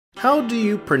How do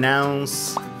you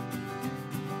pronounce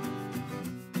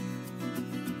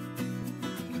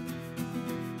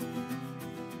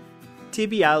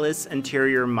tibialis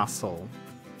anterior muscle?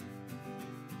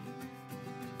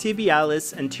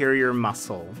 Tibialis anterior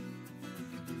muscle.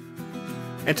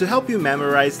 And to help you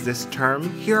memorize this term,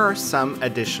 here are some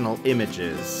additional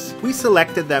images. We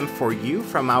selected them for you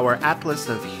from our Atlas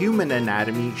of Human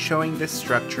Anatomy showing this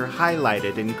structure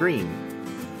highlighted in green.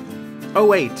 Oh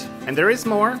wait, and there is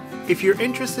more. If you're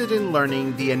interested in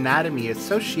learning the anatomy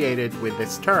associated with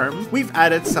this term, we've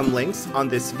added some links on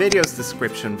this video's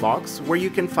description box where you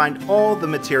can find all the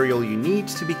material you need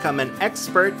to become an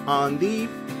expert on the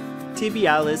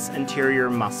tibialis anterior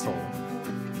muscle.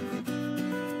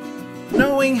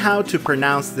 Knowing how to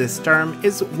pronounce this term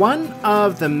is one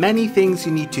of the many things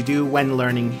you need to do when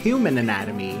learning human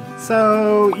anatomy,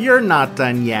 so you're not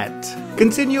done yet.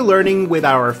 Continue learning with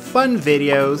our fun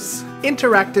videos,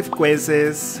 interactive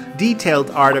quizzes,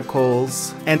 detailed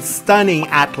articles, and stunning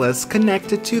atlas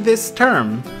connected to this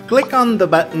term. Click on the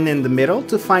button in the middle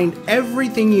to find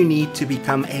everything you need to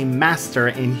become a master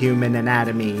in human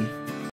anatomy.